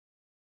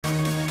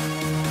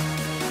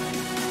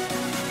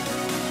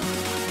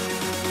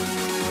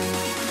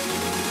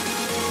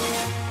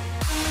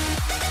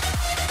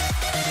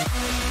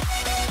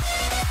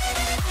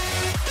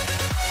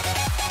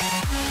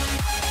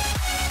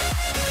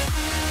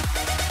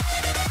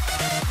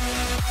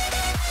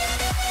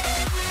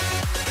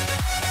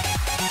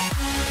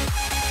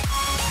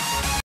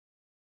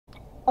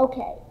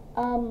Okay,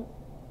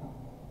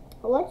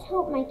 let's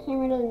hope my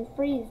camera doesn't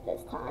freeze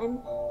this time.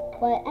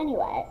 But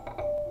anyway,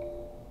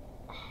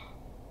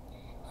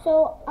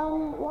 so,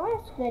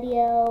 last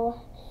video,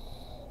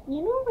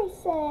 you know I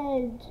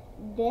said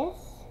this?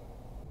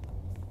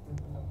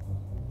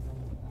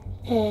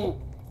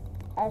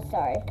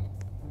 Sorry.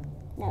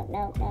 No.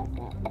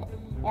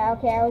 Yeah,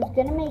 okay, I was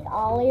gonna make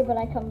Ollie, but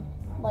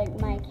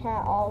my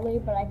cat Ollie,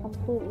 but I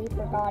completely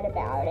forgot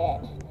about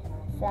it.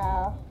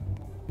 So,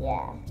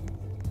 yeah.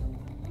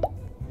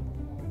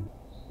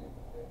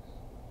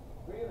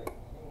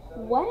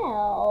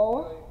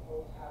 Well,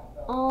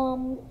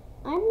 I'm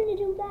gonna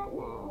do that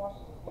now.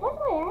 By the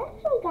way, I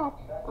actually got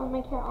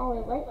my cat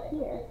Ollie right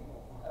here.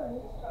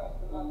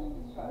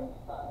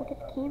 Look at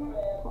the camera.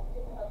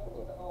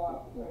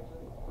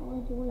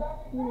 Do you want to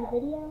see my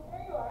video?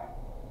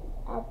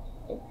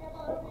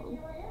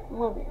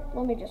 Hold on.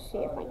 Let me just see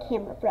if my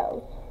camera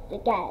froze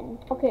again.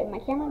 Okay, my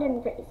camera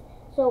didn't freeze.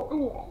 So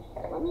anyway,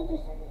 let me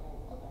just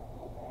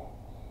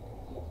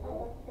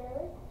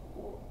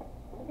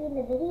be in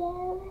the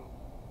video.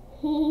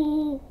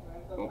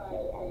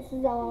 Okay, yeah, this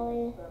is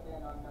Ollie.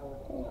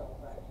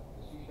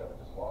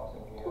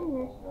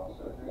 Camera.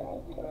 Yeah,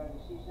 okay.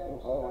 I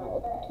don't really want to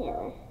look at the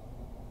camera.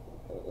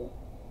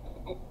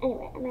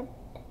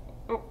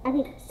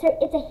 Anyway, sorry,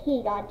 it's a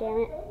he,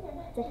 goddammit.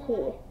 It's a he.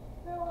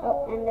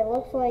 Oh, and it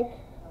looks like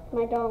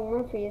my dog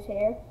Murphy is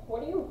here.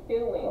 What are you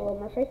doing? Hello,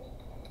 Murphy.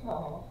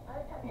 Oh.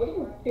 What are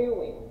you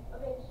doing?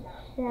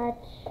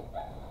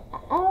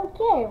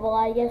 Okay, well,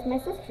 I guess my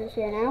sister's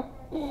here now.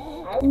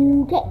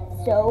 Okay,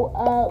 so,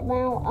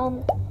 now,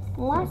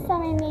 last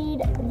time I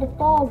made the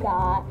fall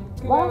guy.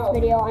 Last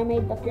video, I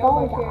made the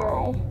fall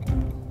guy.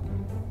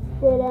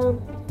 But,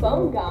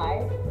 phone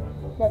guy?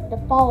 The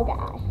fall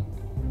guy.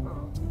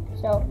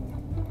 So.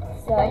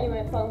 I thought you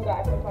meant phone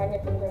guy for 5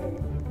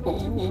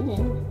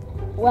 minutes.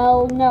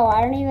 Well, no,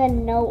 I don't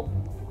even know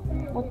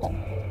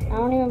I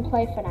don't even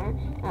play FNAF.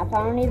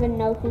 I don't even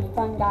know who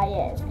Fun Guy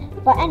is.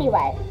 But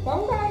anyway.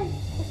 Fun Guy is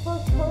the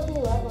first person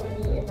you ever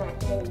meet in that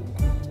game.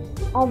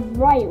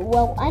 Alright,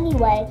 well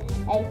anyway,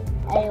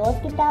 hey, let's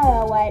get that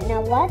out of the way.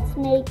 Now let's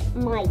make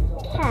my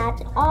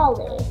cat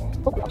Ollie.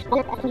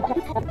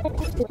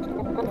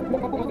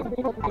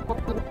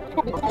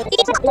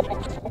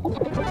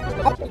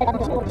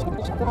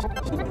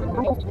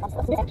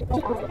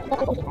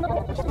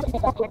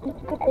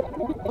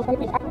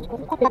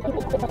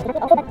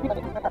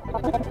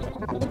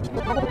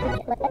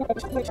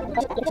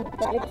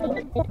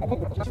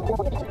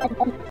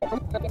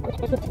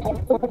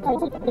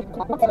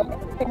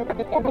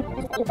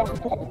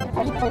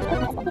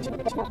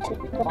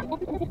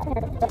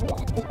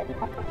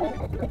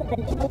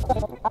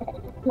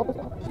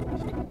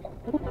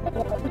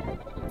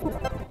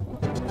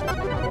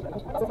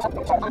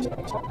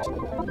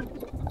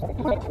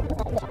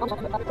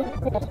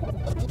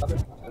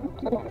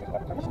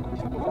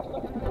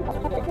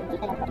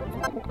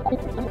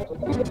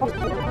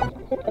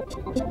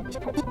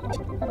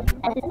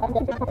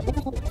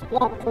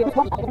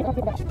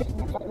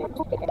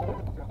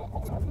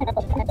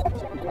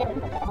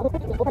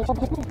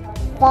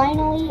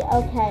 Finally,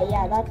 okay,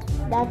 yeah,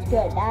 that's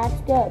good.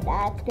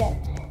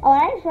 Oh,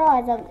 and I just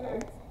realized that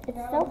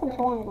it's still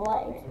controlling the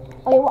legs.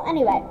 Okay, well,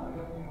 anyway,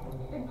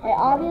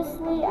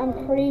 obviously, I'm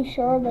pretty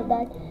sure that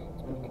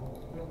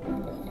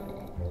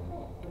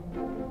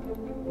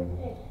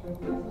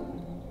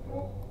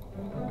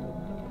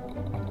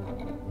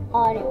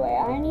anyway,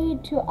 I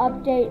need to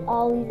update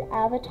Ollie's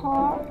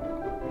avatar.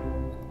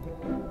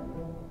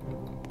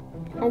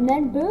 And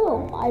then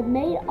boom, I've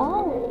made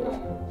Ollie.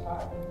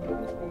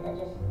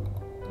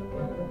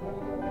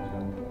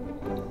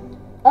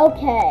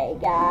 Okay,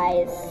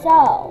 guys,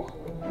 so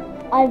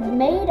I've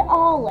made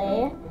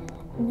Ollie.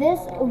 This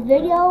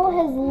video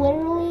has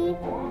literally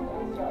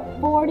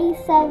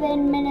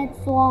 47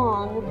 minutes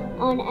long,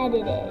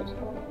 unedited.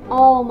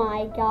 Oh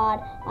my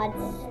god, that's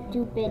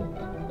stupid.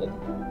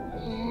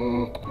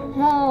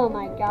 Oh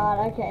my god,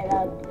 okay,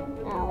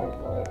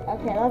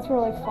 that's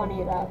really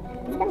funny though.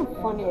 It's kind of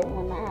funny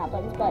when that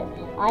happens, but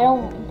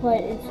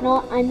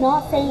I'm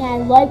not saying I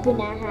like when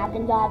that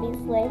happens,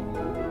 obviously.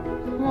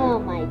 Oh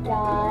my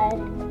god.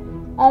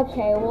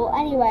 Okay, well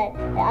anyway,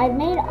 I've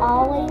made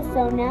Ollie,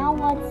 so now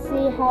let's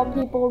see how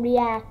people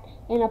react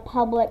in a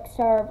public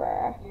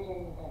server.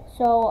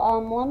 So,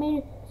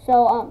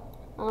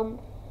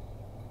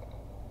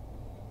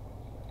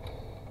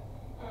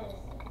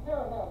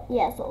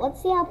 yeah, so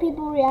let's see how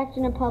people react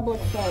in a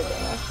public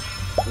server.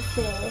 Let's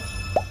see.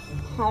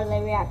 How do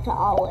they react to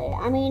Ollie?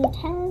 I mean,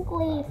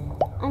 technically,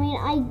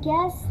 I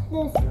guess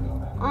this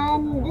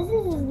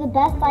is the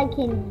best I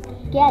can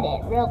get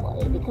it,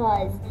 really,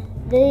 because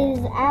these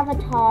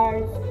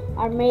avatars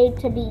are made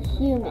to be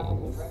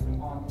humans.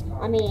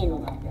 I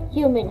mean,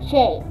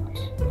 human-shaped.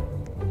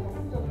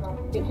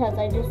 Because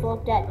I just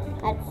looked at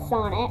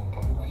Sonic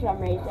for some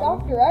reason.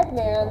 Dr.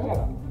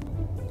 Eggman.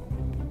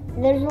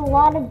 There's a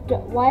lot of...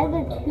 Why are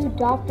there two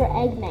Dr.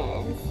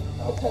 Eggmans?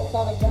 Because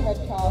Sonic the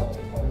Hedgehog.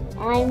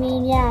 I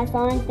mean, yeah,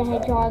 Sonic the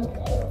Hedgehog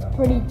is a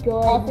pretty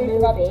good movie.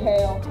 Got the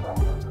tail.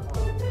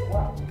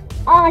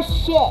 Ah,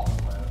 shit.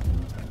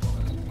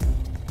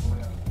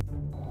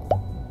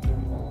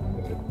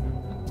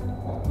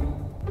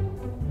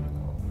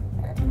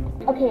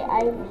 Okay,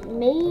 I've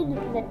made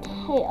the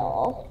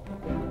tail.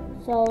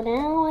 So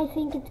now I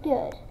think it's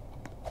good.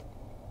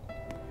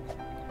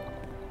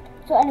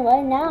 So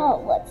anyway,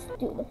 now let's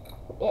do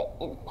it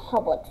in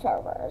public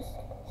servers.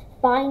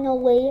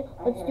 Finally,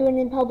 let's do it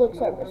in public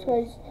servers,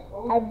 because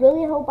I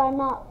really hope I'm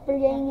not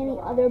forgetting any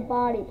other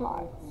body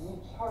parts.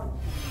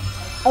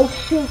 Oh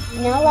shoot,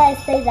 now that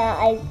I say that,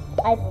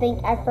 I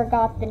think I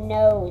forgot the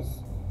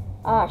nose.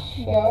 Ah,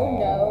 shit. No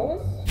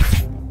nose?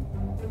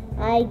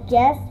 I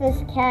guess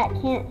this cat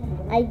can't,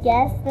 I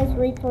guess this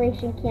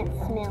recreation can't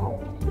smell.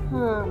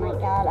 Oh my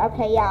god,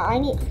 okay,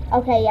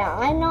 yeah,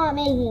 I'm not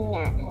making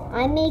that.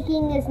 I'm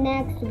making this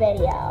next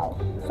video,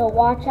 so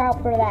watch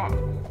out for that.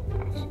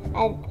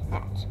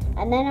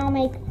 And then I'll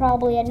make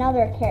probably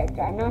another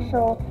character. I'm not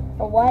sure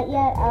for what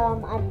yet.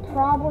 I'm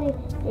probably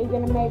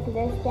gonna make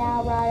this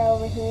gal right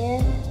over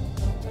here.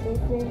 See,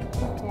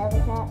 have a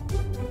cat.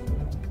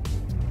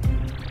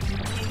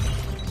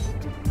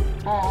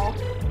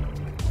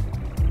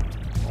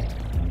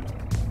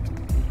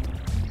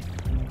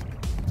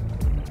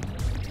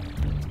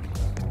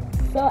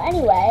 So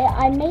anyway,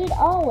 I made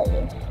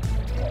Ollie.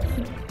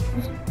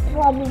 This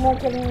probably won't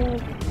get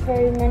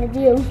very many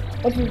views,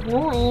 which is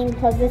annoying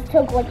because this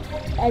took like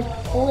a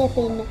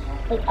flipping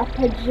like a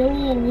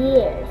bajillion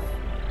years.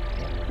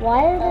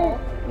 Why are there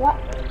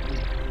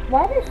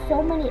why are there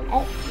so many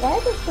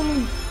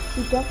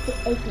rejected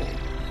Eggman?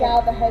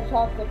 Gal the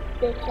Hedgehog's a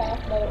bitch ass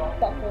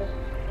motherfucker.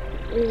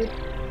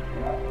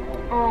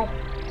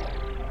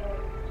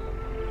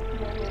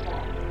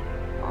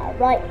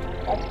 Right.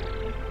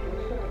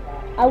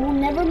 I will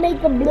never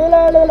make a blah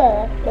blah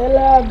blah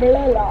blah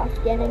blah blah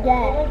skin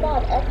again. Oh my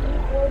god,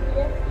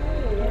 FE4DFD.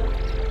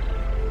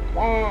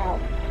 Wow.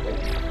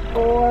 It's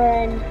 4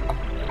 and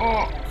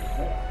X.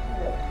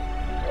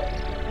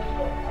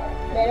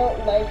 They don't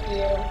like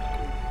you.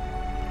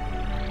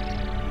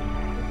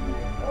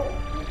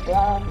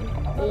 Yeah.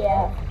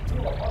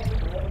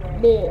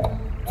 B.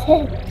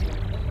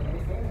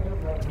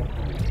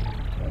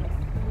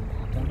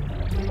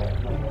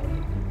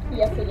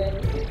 Yes, it is.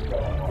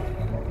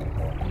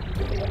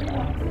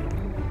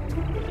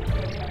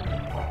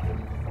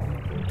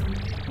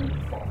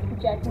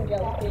 Jack and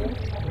Jealousy.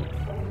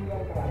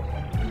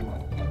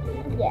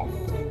 Yes.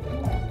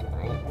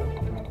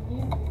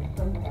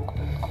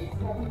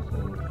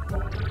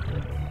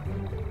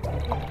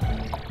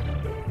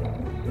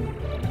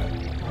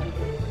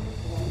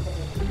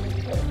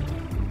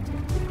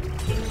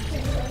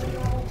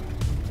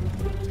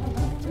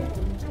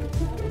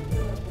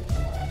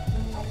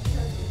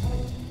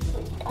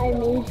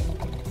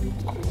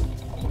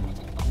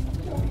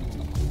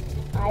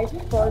 I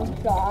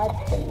forgot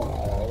the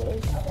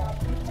nose.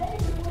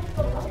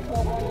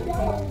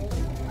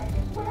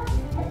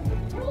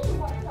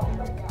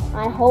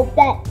 I hope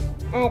that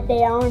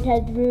they aren't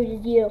as rude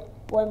as you.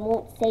 One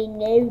won't say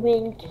no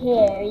one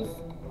cares.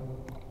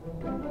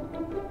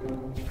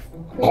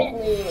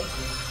 Please.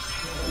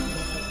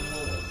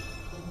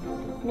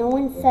 No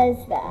one says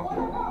that.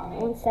 No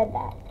one said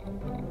that.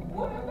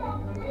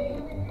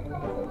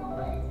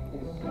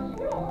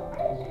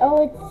 Oh,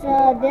 it's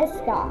this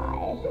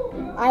guy.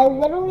 I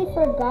literally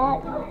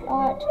forgot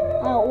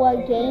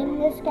what game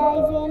this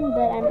guy's in,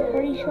 but I'm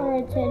pretty sure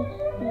it's in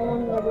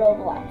one of the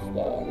Roblox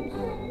games.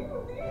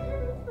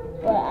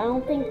 But I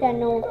don't think that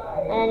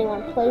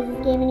anyone plays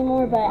this game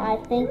anymore, but I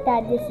think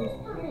that this is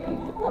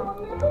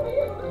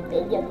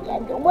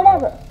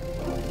whatever.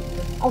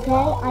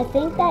 Okay, I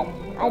think that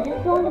I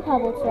just joined a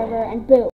public server and boom.